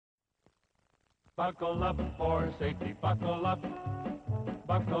Buckle up for safety, buckle up.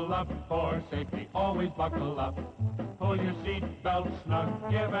 Buckle up for safety, always buckle up. Pull your seat belt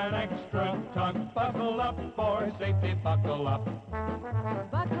snug, give an extra tug. Buckle up for safety, buckle up.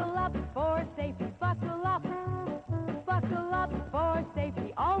 Buckle up for safety, buckle up. Buckle up for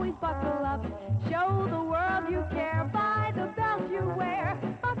safety, always buckle up. Show the world you care by the belt you wear.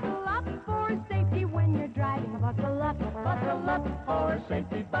 Buckle up for safety when you're driving. Buckle up, Buckle up for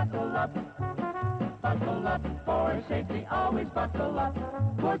safety, buckle up. Buckle up for safety, always buckle up.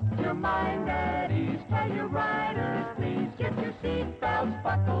 Put your mind at ease, tell your riders please. Get your seat belts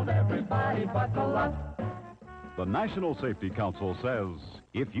buckled, everybody buckle up. The National Safety Council says,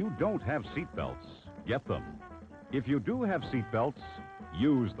 if you don't have seat belts, get them. If you do have seat belts,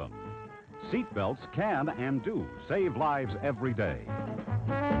 use them. Seat belts can and do save lives every day.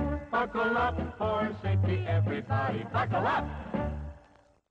 Buckle up for safety, everybody buckle up.